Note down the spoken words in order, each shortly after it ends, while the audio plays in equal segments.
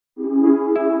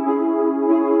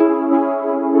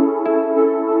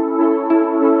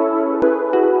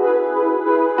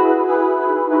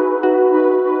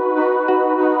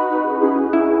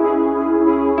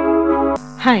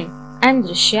am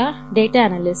Drishya, Data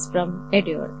Analyst from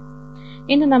Edure.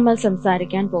 ഇന്ന് നമ്മൾ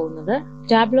സംസാരിക്കാൻ പോകുന്നത്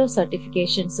Tableau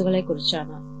Certificationsകളെ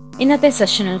കുറിച്ചാണ്. ഇന്നത്തെ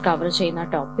സെഷനിൽ കവർ ചെയ്യുന്ന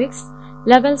topics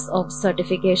Levels of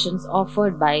certifications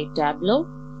offered by Tableau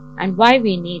and why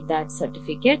we need that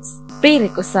certificates,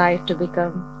 Pre-requisite to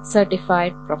become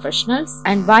certified professionals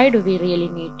and why do we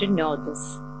really need to know this.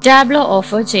 Tableau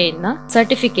offer ചെയ്യുന്ന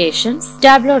certifications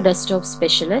Tableau Desktop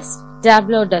Specialist,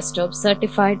 Tableau Desktop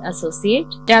Certified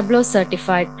Associate, Tableau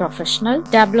Certified Professional,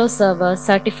 Tableau Server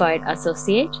Certified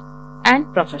Associate and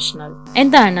Professional.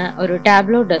 എന്താണ് ഒരു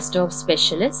Tableau Desktop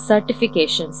Specialist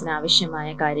സർട്ടിഫിക്കേഷൻസിന് ആവശ്യമായ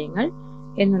കാര്യങ്ങൾ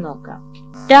എന്ന് നോക്കാം.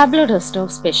 Tableau Desktop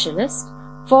Specialist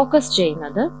focus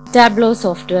ചെയ്യുന്നത് Tableau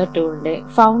software ടൂളിന്റെ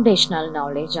foundational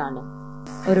knowledge ആണ്.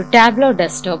 ഒരു Tableau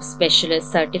Desktop Specialist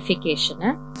സർട്ടിഫിക്കേഷന്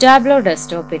Tableau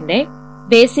Desktopന്റെ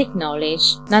basic knowledge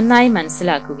നന്നായി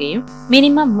മനസ്സിലാക്കുകയും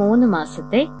മിനിമം 3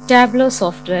 മാസത്തെ Tableau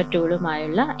സോഫ്റ്റ്വെയർ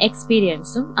ടൂളുമായുള്ള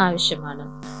എക്സ്പീരിയൻസും ആവശ്യമാണ്.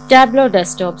 Tableau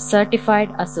Desktop Certified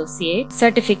Associate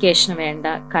സർട്ടിഫിക്കേഷന് വേണ്ട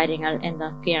കാര്യങ്ങൾ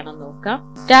എന്തൊക്കെയാണെന്ന് നോക്കാം.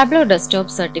 Tableau Desktop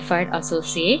Certified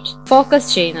Associate focus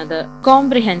ചെയ്യുന്നത്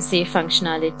comprehensive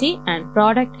functionality and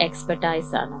product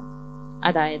expertise ആണ്.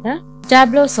 അതായത്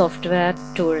Tableau സോഫ്റ്റ്വെയർ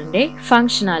ടൂളിന്റെ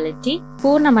ഫംഗ്ഷനാലിറ്റി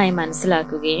പൂർണ്ണമായി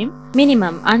മനസ്സിലാക്കുകയും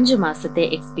മിനിമം 5 മാസത്തെ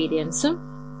എക്സ്പീരിയൻസും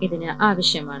ഇതിന്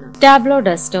ആവശ്യമാണ്. Tableau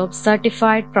Desktop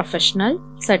Certified Professional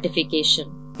certification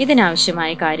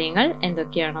ഇതിനാവശ്യമായ കാര്യങ്ങൾ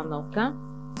എന്തൊക്കെയാണെന്ന് നോക്കാം.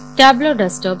 Tableau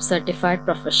Desktop Certified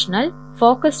Professional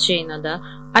focus ചെയ്യുന്നത്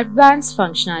advanced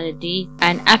functionality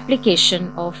and application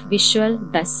of visual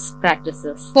best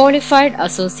practices. Qualified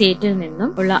അസോസിയേറ്റിൽ നിന്നും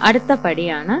ഉള്ള അടുത്ത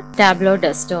പടിയാണ് Tableau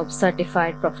Desktop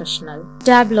Certified Professional.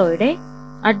 ടാബ്ലോയുടെ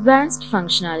advanced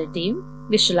ഫംഗ്ഷനാലിറ്റിയും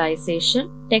visualisation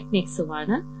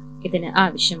ടെക്നിക്സുമാണ് ഇതിന്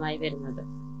ആവശ്യമായി വരുന്നത്.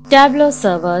 Tableau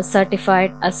Server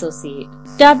Certified Associate.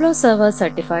 Tableau Server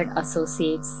Certified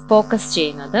Associates focus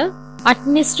ചെയ്യുന്നത്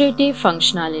administrative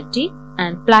functionality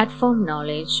and platform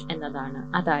knowledge എന്നതാണ്.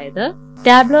 അതായത്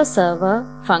Tableau സെർവർ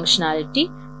ഫംഗ്ഷനാലിറ്റി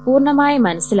പൂർണ്ണമായി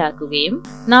മനസ്സിലാക്കുകയും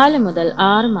 4 മുതൽ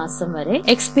 6 മാസം വരെ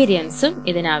എക്സ്പീരിയൻസും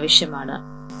ഇതിനാവശ്യമാണ്.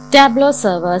 Tableau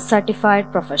server certified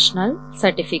professional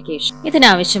certification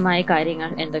ഇതിനാവശ്യമായ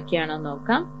കാര്യങ്ങൾ എന്തൊക്കെയാണെന്ന്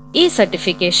നോക്കാം. ഈ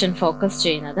സർട്ടിഫിക്കേഷൻ ഫോക്കസ്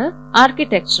ചെയ്യുന്നത്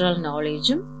ആർക്കിടെക്ചറൽ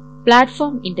നോളജും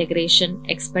പ്ലാറ്റ്ഫോം ഇന്റഗ്രേഷൻ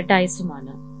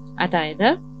എക്സ്പെർട്ടൈസുമാണ്. അതായത്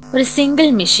ഒരു സിംഗിൾ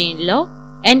മെഷീനിലോ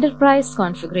എന്റർപ്രൈസ്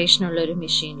കോൺഫിഗറേഷൻ ഉള്ള ഒരു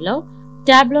മെഷീനിലോ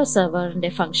Tableau സെർവറിന്റെ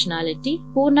ഫംഗ്ഷനാലിറ്റി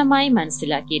പൂർണ്ണമായി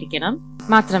മനസ്സിലാക്കിയിരിക്കണം.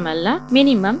 മാത്രമല്ല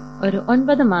മിനിമം ഒരു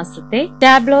 9 മാസത്തെ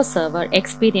Tableau സെർവർ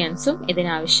എക്സ്പീരിയൻസും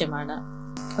ഇതിനാവശ്യമാണ്.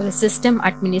 ഒരു സിസ്റ്റം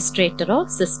അഡ്മിനിസ്ട്രേറ്ററോ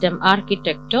സിസ്റ്റം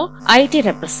ആർക്കിടെക്റ്റോ IT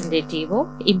റെപ്രസെന്റേറ്റീവോ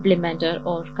ഇംപ്ലിമെന്റർ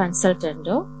ഓർ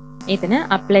കൺസൾട്ടന്റോ ഇതിന്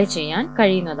അപ്ലൈ ചെയ്യാൻ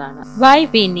കഴിയുന്നതാണ്. Why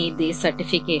we need these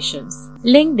certifications?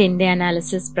 ലിങ്ക്ഡിന്റെ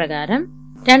analysis പ്രകാരം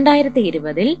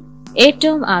 2020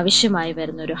 ഏറ്റവും ആവശ്യമായി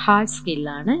വരുന്ന ഒരു ഹാർഡ്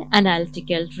സ്കില്ലാണ്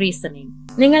അനാലിറ്റിക്കൽ റീസണിംഗ്.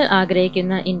 നിങ്ങൾ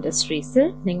ആഗ്രഹിക്കുന്ന ഇൻഡസ്ട്രീസിൽ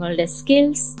നിങ്ങളുടെ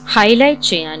സ്കിൽസ് ഹൈലൈറ്റ്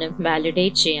ചെയ്യാനും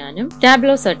വാലിഡേറ്റ് ചെയ്യാനും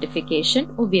Tableau സർട്ടിഫിക്കേഷൻ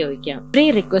ഉപയോഗിക്കാം.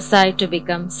 Pre-requisite to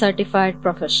become certified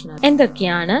professional.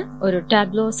 എന്തൊക്കെയാണ് ഒരു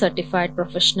Tableau സർട്ടിഫൈഡ്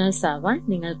പ്രൊഫഷണൽസ് ആവാൻ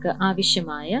നിങ്ങൾക്ക്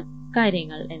ആവശ്യമായ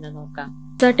കാര്യങ്ങൾ എന്ന് നോക്കാം.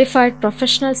 സർട്ടിഫൈഡ്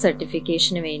പ്രൊഫഷണൽ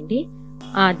സർട്ടിഫിക്കേഷന് വേണ്ടി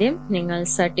ആദ്യം നിങ്ങൾ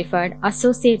certified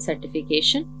associate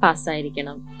certification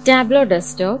പാസ്സായിരിക്കണം. Tableau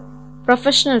Desktop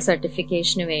professional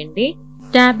സർട്ടിഫിക്കേഷന് വേണ്ടി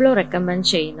Tableau റെക്കമെൻഡ്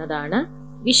ചെയ്യുന്നതാണ്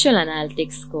വിഷ്വൽ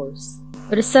അനാലിറ്റിക്സ് കോഴ്സ്.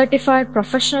 ഒരു സർട്ടിഫൈഡ്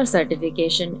പ്രൊഫഷണൽ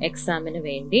സർട്ടിഫിക്കേഷൻ എക്സാമിന്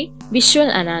വേണ്ടി വിഷ്വൽ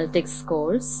അനാലിറ്റിക്സ്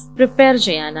കോഴ്സ് പ്രിപ്പയർ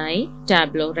ചെയ്യാനായി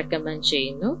Tableau റെക്കമെൻഡ്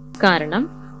ചെയ്യുന്നു. കാരണം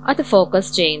അത്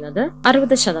ഫോക്കസ് ചെയ്യുന്നത്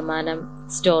 60%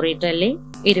 സ്റ്റോറി ടെല്ലിംഗ്,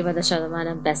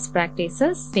 20% ബെസ്റ്റ്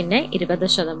പ്രാക്ടീസസ്, പിന്നെ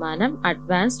 20%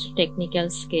 advanced technical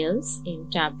skills in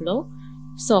Tableau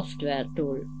software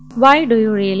tool. Why do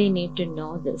you really need to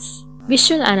know this?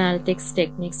 Visual analytics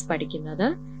techniques പഠിക്കുന്നത്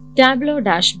Tableau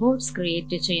dashboards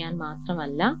create ചെയ്യാൻ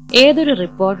മാത്രമല്ല ഏതൊരു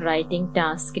റിപ്പോർട്ട് റൈറ്റിംഗ്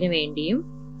ടാസ്കിന് വേണ്ടിയും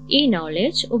ഈ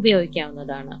നോളജ്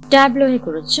ഉപയോഗിക്കാവുന്നതാണ്. Tableauയെ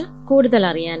കുറിച്ച് കൂടുതൽ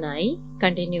അറിയാനായി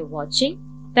continue watching.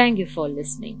 Thank you for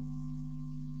listening.